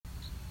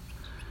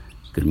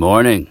Good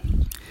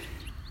morning.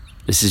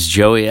 This is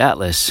Joey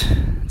Atlas.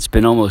 It's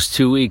been almost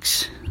 2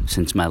 weeks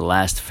since my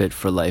last Fit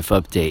for Life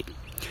update.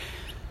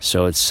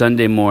 So it's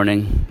Sunday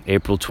morning,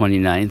 April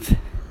 29th.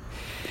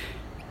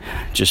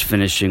 Just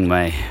finishing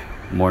my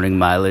morning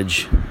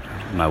mileage,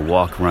 my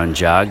walk, run,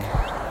 jog.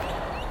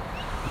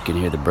 You can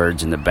hear the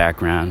birds in the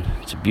background.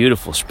 It's a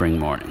beautiful spring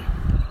morning.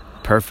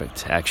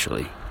 Perfect,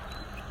 actually.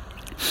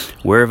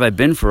 Where have I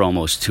been for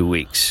almost 2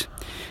 weeks?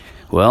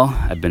 Well,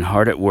 I've been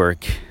hard at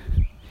work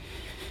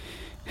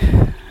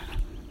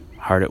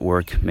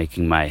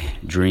making my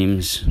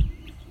dreams,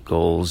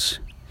 goals,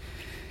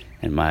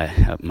 and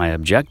my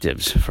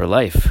objectives for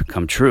life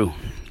come true.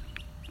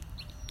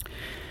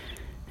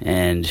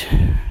 And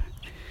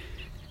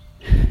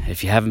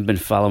if you haven't been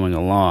following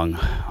along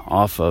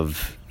off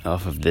of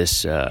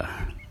this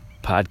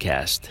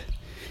podcast,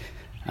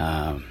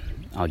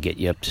 I'll get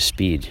you up to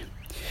speed.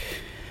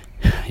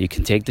 You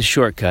can take the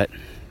shortcut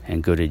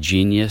and go to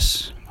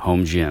Genius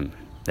Home Gym.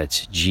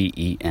 That's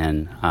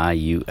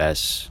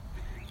GENIUS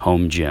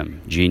Home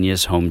Gym,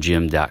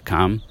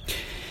 geniushomegym.com.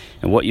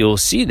 And what you'll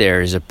see there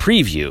is a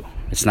preview.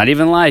 It's not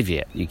even live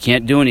yet. You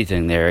can't do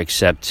anything there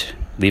except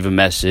leave a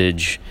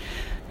message,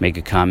 make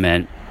a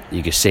comment.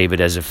 You can save it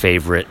as a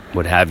favorite,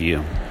 what have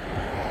you.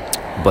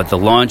 But the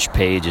launch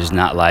page is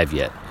not live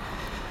yet.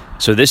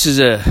 So this is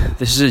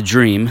a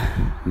dream,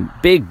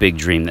 big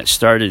dream that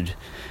started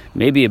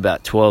maybe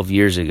about 12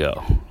 years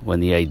ago when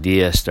the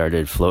idea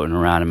started floating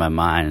around in my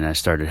mind and I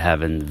started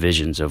having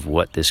visions of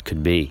what this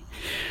could be.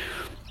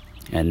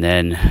 And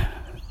then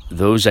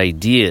those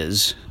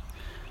ideas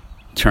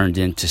turned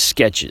into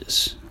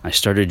sketches. I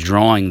started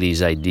drawing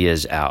these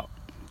ideas out.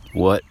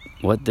 What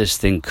this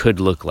thing could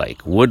look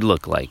like, would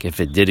look like if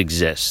it did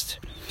exist.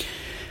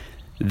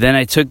 Then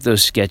I took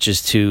those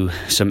sketches to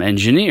some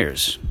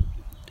engineers,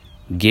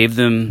 gave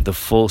them the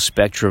full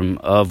spectrum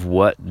of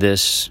what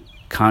this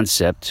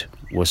concept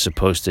was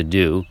supposed to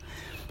do,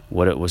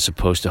 what it was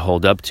supposed to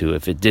hold up to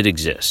if it did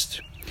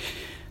exist.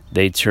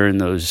 They turned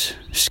those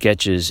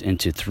sketches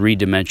into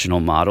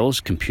three-dimensional models,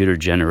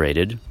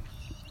 computer-generated.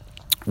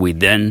 We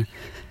then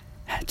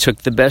took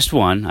the best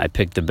one. I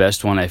picked the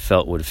best one I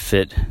felt would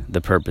fit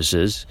the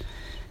purposes,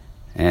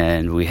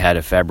 and we had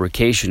a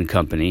fabrication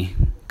company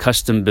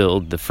custom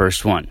build the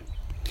first one.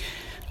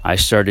 I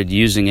started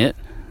using it.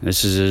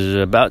 This is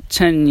about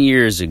 10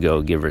 years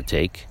ago, give or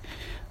take.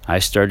 I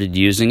started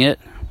using it.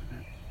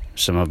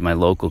 Some of my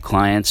local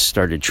clients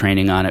started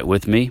training on it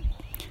with me.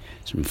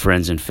 Some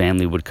friends and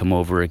family would come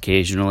over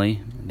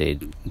occasionally.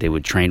 They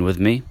would train with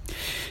me.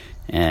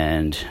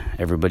 And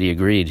everybody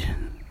agreed,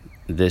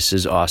 this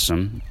is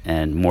awesome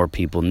and more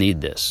people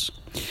need this.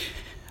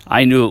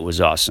 I knew it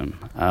was awesome.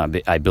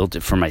 I built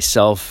it for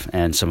myself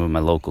and some of my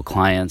local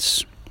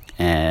clients.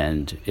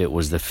 And it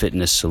was the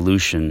fitness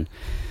solution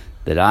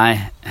that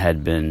I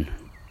had been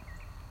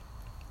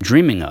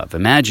dreaming of,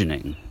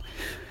 imagining.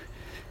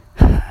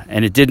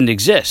 And it didn't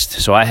exist,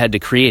 so I had to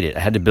create it.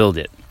 I had to build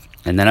it.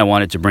 And then I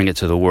wanted to bring it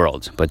to the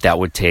world, but that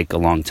would take a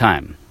long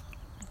time.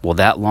 Well,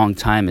 that long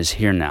time is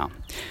here now.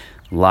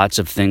 Lots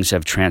of things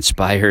have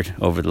transpired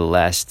over the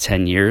last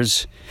 10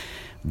 years,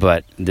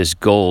 but this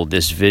goal,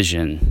 this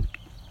vision,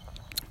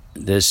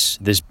 this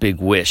big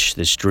wish,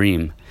 this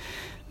dream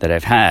that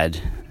I've had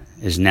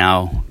is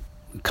now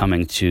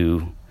coming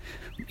to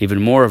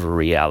even more of a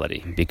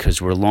reality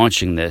because we're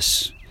launching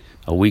this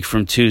a week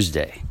from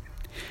Tuesday,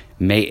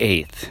 May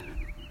 8th.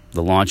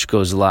 The launch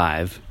goes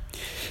live.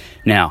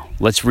 Now,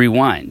 let's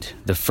rewind.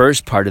 The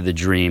first part of the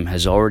dream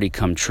has already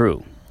come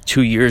true.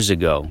 2 years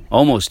ago,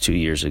 almost 2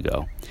 years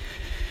ago,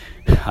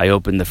 I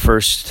opened the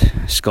first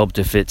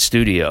Sculpt-A-Fit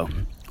studio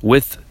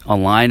with a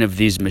line of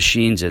these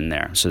machines in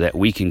there so that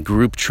we can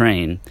group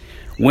train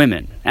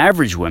women,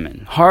 average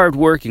women,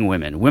 hard-working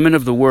women, women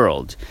of the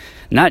world,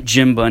 not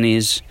gym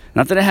bunnies.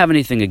 Not that I have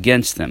anything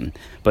against them,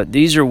 but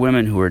these are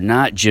women who are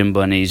not gym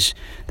bunnies.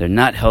 They're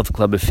not health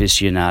club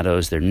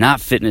aficionados. They're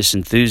not fitness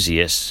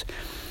enthusiasts.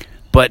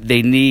 But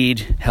they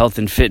need health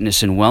and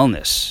fitness and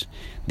wellness.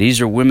 These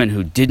are women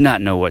who did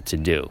not know what to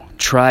do,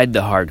 tried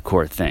the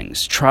hardcore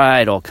things,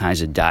 tried all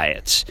kinds of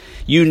diets.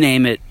 You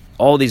name it,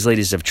 all these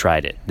ladies have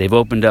tried it. They've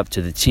opened up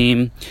to the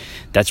team.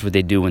 That's what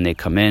they do when they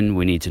come in.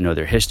 We need to know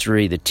their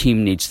history. The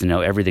team needs to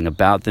know everything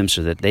about them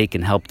so that they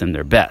can help them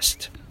their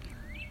best.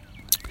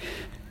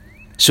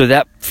 So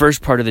that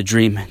first part of the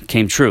dream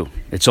came true.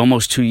 It's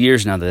almost 2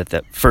 years now that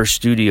that first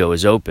studio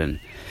is open.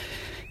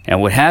 And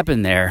what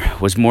happened there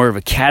was more of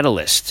a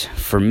catalyst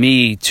for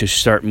me to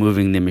start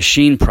moving the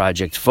machine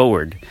project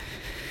forward,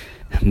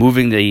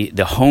 moving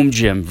the home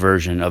gym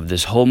version of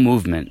this whole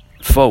movement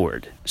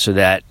forward so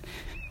that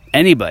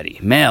anybody,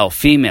 male,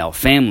 female,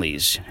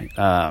 families,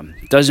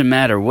 doesn't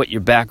matter what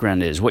your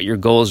background is, what your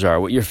goals are,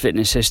 what your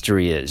fitness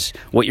history is,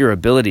 what your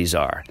abilities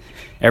are.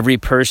 Every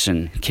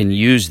person can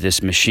use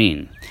this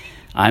machine.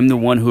 I'm the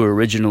one who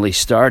originally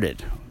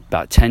started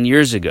about 10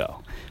 years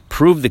ago,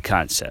 proved the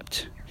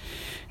concept.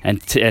 And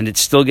it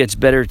still gets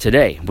better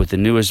today with the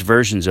newest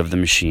versions of the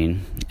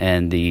machine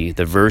and the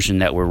version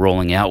that we're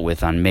rolling out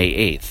with on May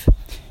 8th.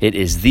 It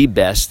is the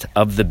best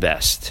of the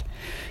best.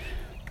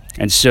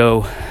 And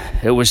so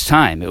it was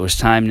time. It was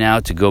time now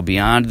to go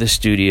beyond the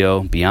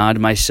studio, beyond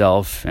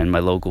myself and my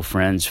local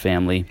friends,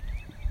 family,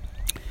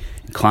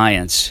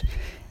 clients,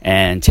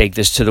 and take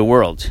this to the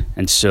world.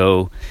 And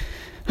so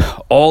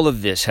all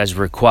of this has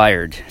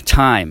required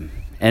time,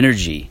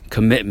 energy,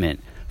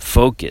 commitment,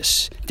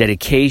 focus,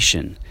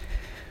 dedication,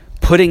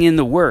 putting in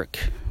the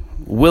work,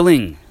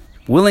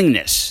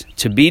 willingness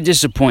to be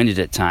disappointed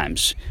at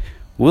times,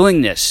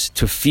 willingness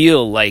to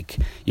feel like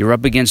you're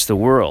up against the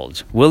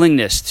world,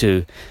 willingness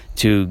to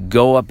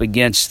go up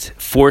against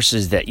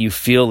forces that you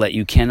feel that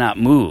you cannot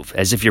move,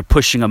 as if you're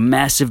pushing a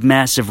massive,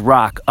 massive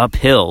rock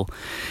uphill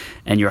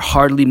and you're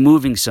hardly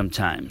moving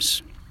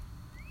sometimes.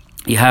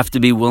 You have to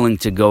be willing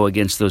to go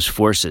against those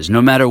forces,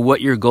 no matter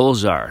what your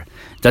goals are.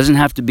 It doesn't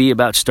have to be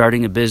about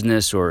starting a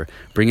business or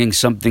bringing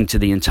something to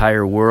the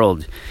entire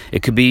world.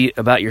 It could be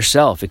about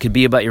yourself. It could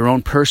be about your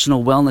own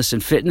personal wellness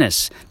and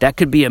fitness. That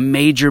could be a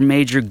major,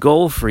 major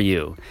goal for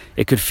you.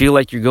 It could feel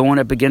like you're going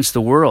up against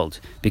the world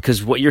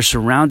because what you're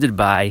surrounded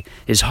by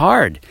is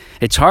hard.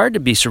 It's hard to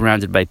be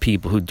surrounded by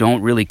people who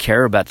don't really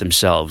care about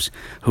themselves,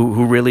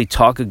 who really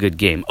talk a good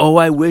game. Oh,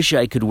 I wish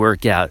I could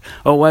work out.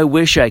 Oh, I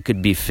wish I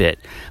could be fit.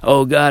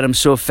 Oh, God, I'm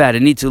so fat. I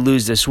need to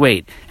lose this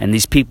weight. And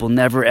these people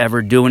never,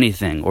 ever do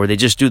anything, or they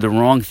just do the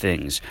wrong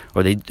things,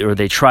 or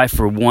they try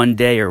for one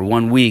day or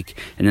 1 week,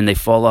 and then they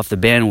fall off the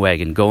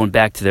bandwagon, going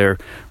back to their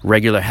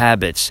regular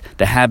habits,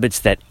 the habits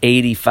that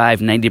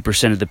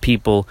 85-90% of the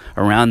people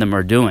around them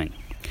are doing.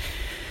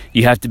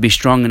 You have to be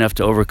strong enough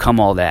to overcome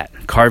all that.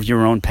 Carve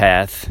your own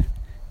path,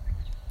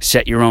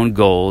 set your own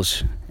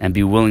goals, and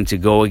be willing to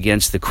go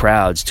against the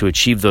crowds to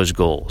achieve those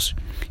goals.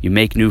 You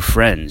make new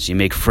friends. You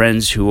make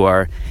friends who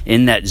are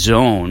in that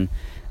zone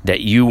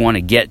that you want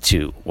to get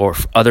to, or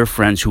other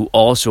friends who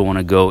also want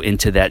to go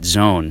into that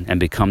zone and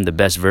become the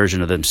best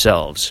version of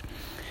themselves.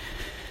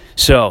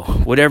 So,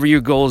 whatever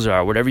your goals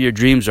are, whatever your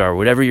dreams are,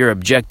 whatever your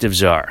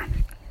objectives are,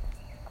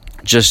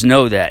 just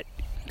know that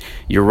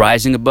you're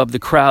rising above the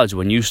crowds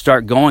when you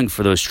start going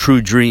for those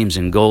true dreams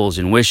and goals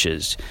and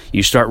wishes.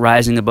 You start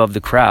rising above the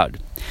crowd.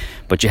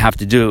 But you have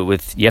to do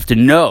it you have to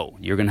know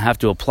you're going to have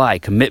to apply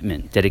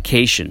commitment,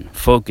 dedication,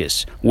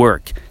 focus,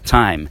 work,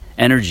 time,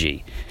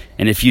 energy.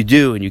 And if you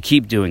do and you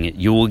keep doing it,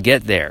 you will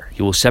get there.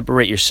 You will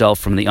separate yourself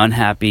from the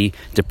unhappy,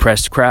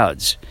 depressed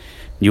crowds.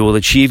 You will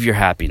achieve your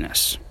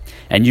happiness.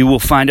 And you will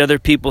find other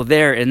people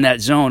there in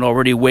that zone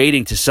already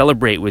waiting to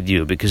celebrate with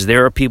you because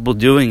there are people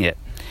doing it.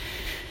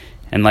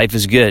 And life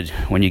is good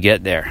when you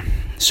get there.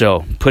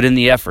 So put in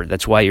the effort.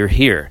 That's why you're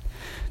here.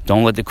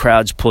 Don't let the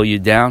crowds pull you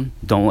down.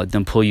 Don't let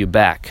them pull you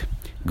back.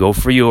 Go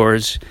for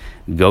yours.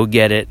 Go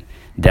get it.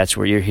 That's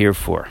what you're here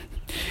for.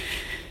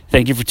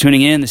 Thank you for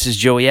tuning in. This is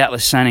Joey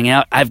Atlas signing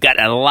out. I've got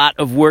a lot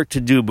of work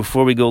to do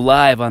before we go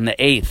live on the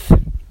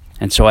 8th.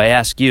 And so I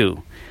ask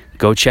you,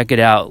 go check it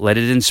out. Let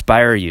it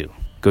inspire you.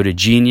 Go to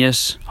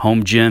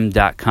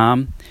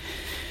geniushomegym.com.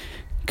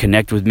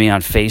 Connect with me on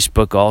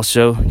Facebook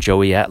also,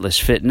 Joey Atlas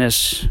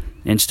Fitness.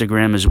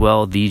 Instagram as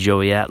well, The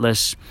Joey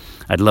Atlas.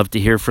 I'd love to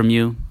hear from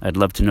you. I'd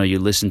love to know you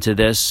listened to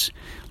this.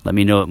 Let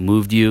me know it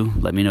moved you.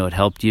 Let me know it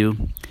helped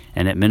you.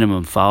 And at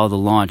minimum, follow the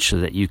launch so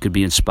that you could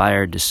be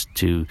inspired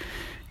to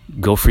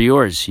go for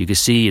yours. You can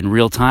see in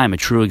real time a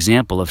true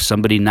example of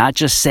somebody not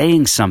just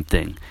saying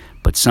something,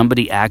 but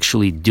somebody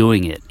actually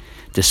doing it.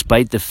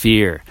 Despite the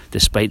fear,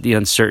 despite the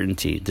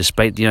uncertainty,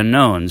 despite the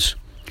unknowns,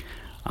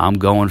 I'm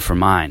going for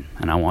mine,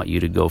 and I want you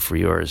to go for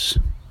yours.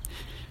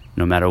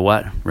 No matter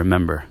what,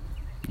 remember,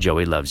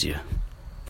 Joey loves you.